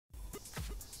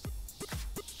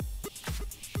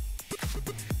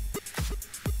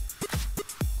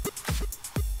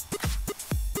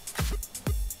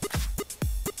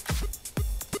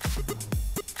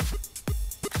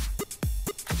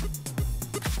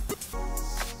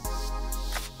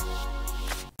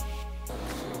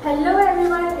Hello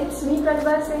everyone, it's me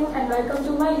Pratibha Singh and welcome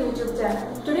to my YouTube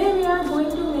channel. Today we are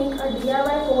going to make a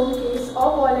DIY phone case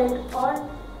or wallet or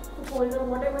folder,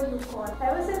 whatever you call.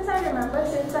 Ever since I remember,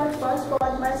 since I first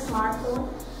got my smartphone,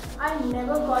 I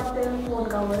never got the phone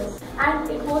covers, and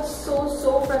it was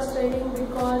so frustrating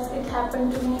because it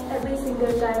happened to me every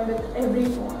single time with every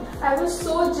phone. I was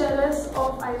so jealous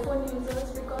of iPhone users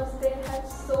because they have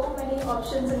so many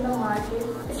options in the market.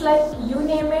 It's like you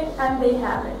name it and they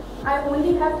have it. I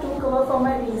only have two covers for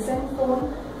my recent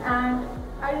phone and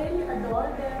I really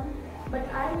adore them, but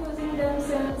I'm using them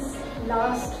since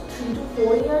last 3 to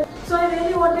 4 years. So I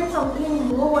really wanted something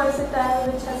more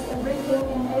versatile which has everything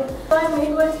in it. So I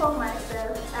made one for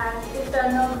myself and it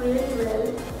turned out really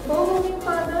well. Before moving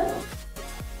further,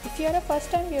 if you are a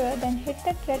first time viewer, then hit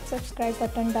that red subscribe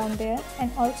button down there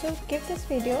and also give this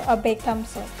video a big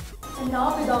thumbs up. And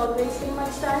now without wasting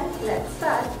much time, let's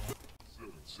start.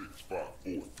 7, 6, 5, 4,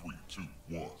 3, 2, 1.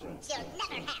 You'll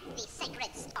never have the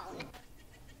sacred stone.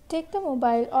 Take the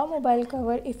mobile or mobile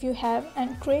cover if you have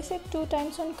and trace it 2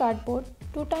 times on cardboard,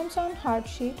 2 times on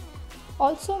Hardsheet.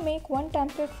 Also make one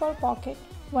template for pocket,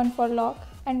 one for lock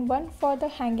and one for the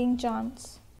hanging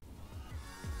charms.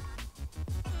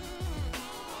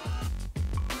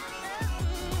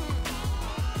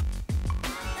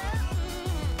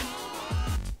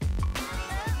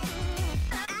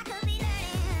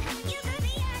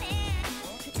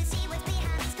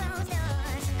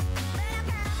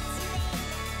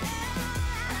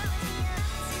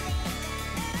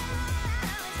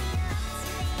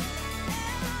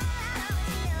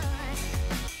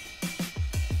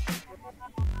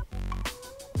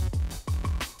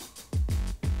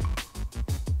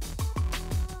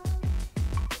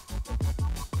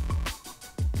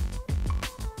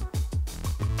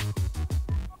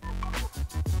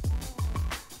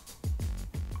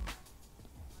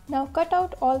 Now cut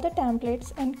out all the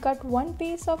templates and cut one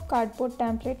piece of cardboard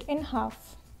template in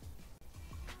half.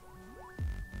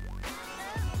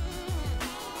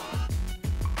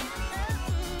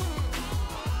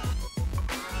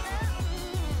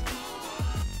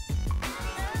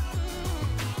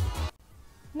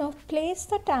 Now place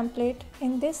the template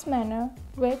in this manner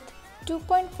with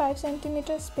 2.5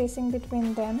 cm spacing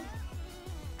between them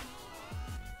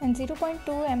and 0.2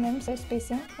 mm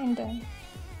spacing in them.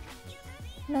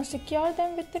 Now secure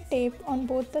them with the tape on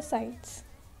both the sides.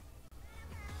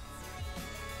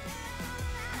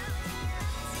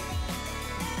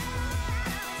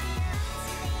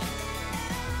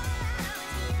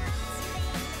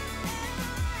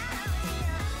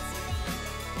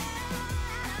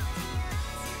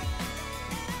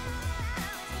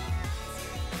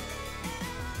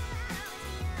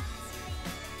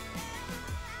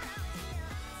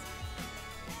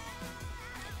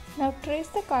 Now trace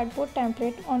the cardboard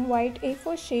template on white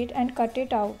A4 sheet and cut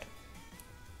it out.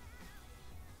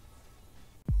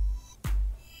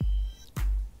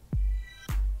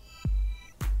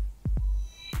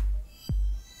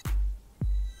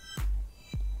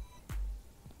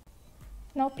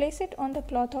 Now place it on the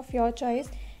cloth of your choice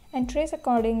and trace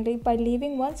accordingly by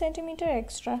leaving 1 cm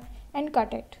extra and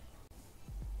cut it.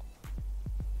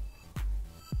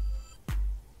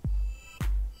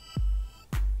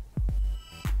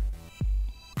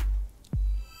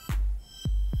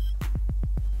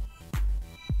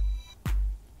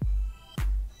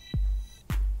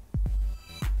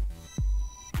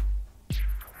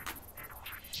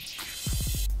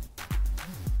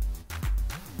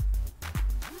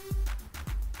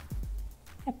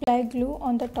 Apply glue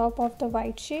on the top of the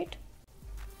white sheet.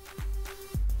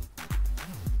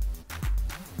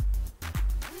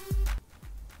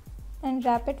 And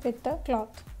wrap it with the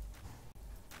cloth.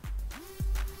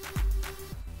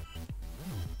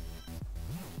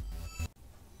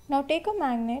 Now take a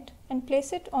magnet and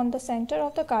place it on the center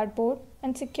of the cardboard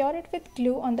and secure it with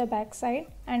glue on the back side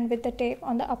and with the tape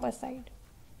on the upper side.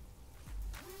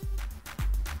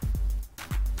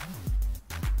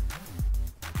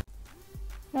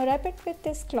 Now wrap it with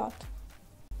this cloth.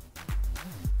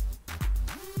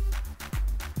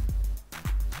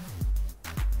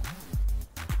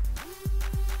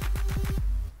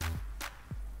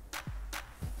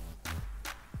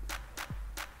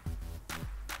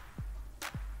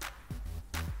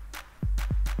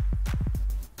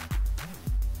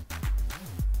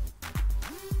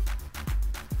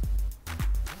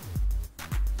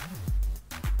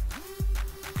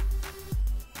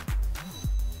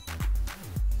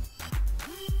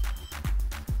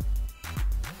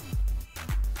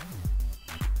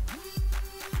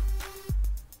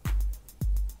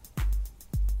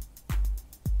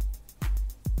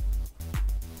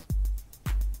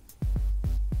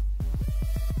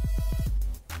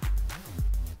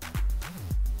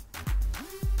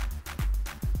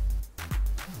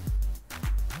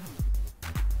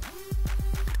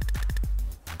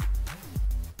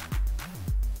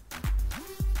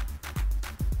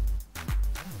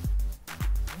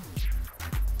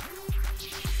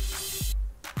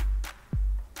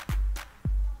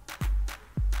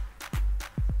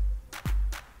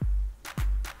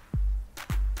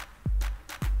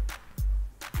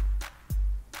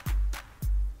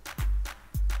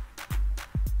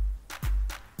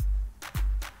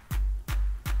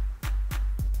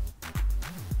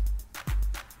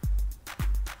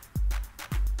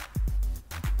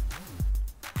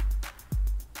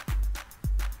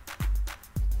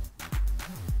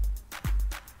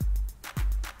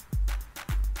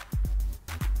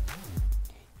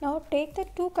 Now take the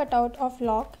two cutout of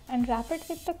lock and wrap it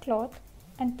with the cloth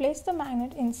and place the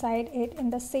magnet inside it in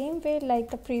the same way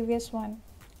like the previous one,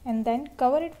 and then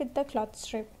cover it with the cloth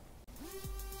strip.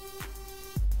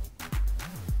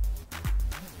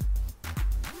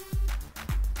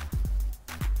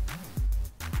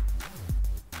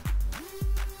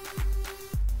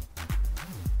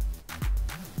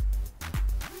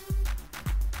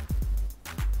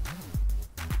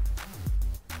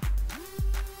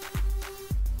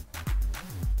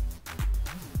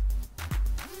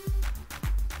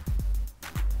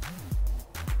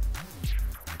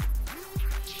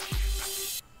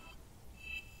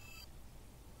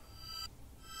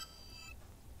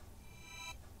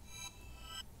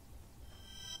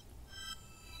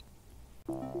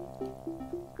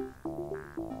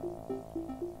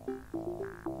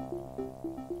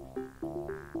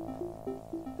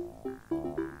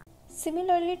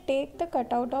 Similarly, take the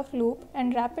cutout of loop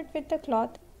and wrap it with the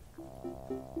cloth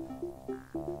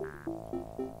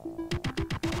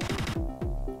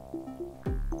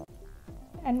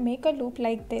and make a loop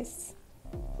like this.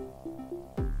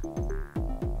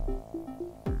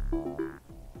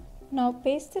 Now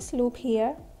paste this loop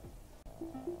here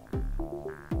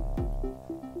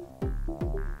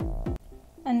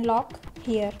and lock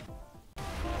here.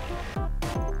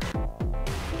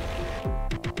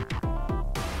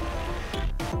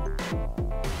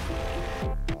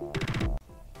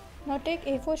 Now take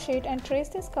A4 sheet and trace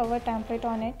this cover template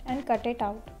on it and cut it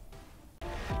out.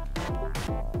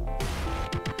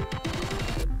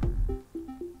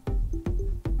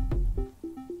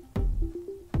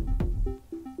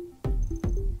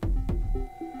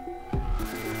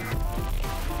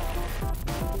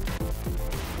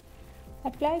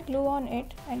 Apply glue on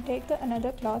it and take the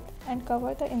another cloth and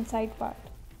cover the inside part.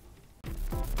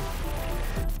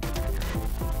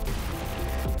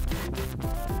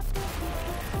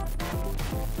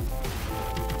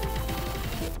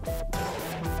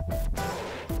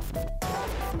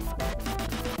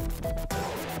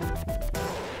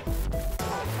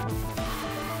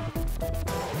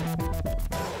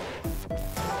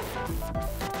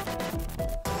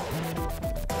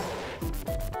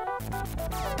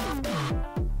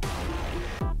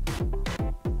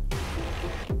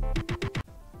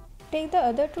 Take the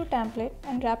other two template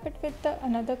and wrap it with the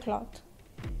another cloth.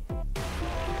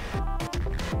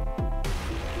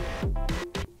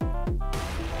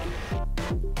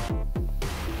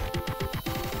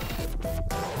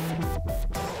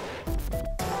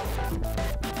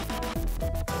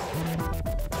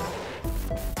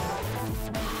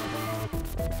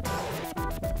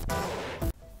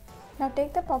 Now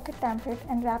take the pocket template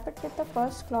and wrap it with the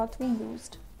first cloth we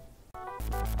used.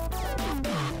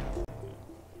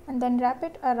 And then wrap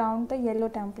it around the yellow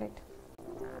template.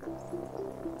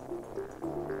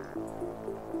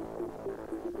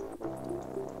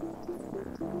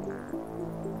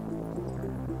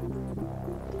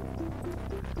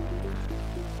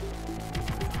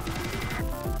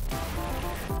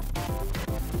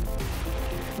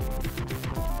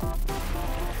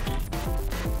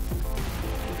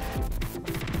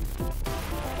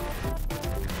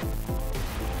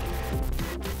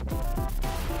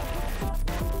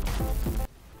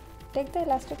 Take the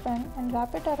elastic band and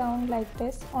wrap it around like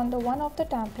this on the one of the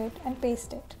template and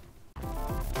paste it.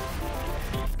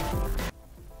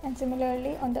 And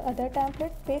similarly on the other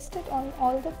template, paste it on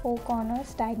all the four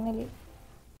corners diagonally.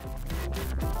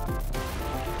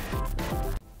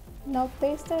 Now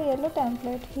paste the yellow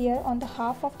template here on the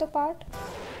half of the part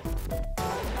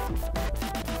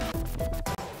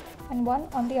and one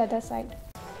on the other side.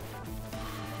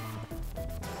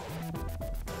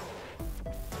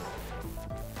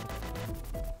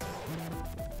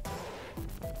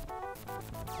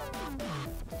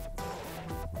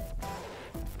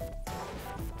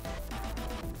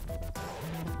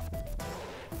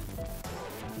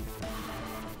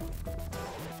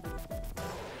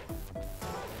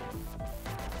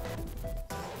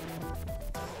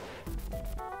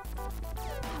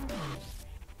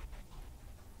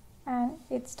 And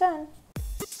it's done.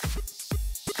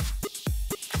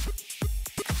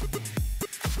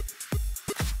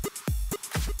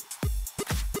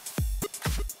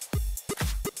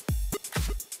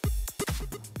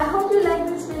 I hope you like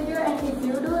this video, and if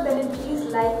you do, then please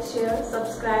like, share,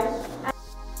 subscribe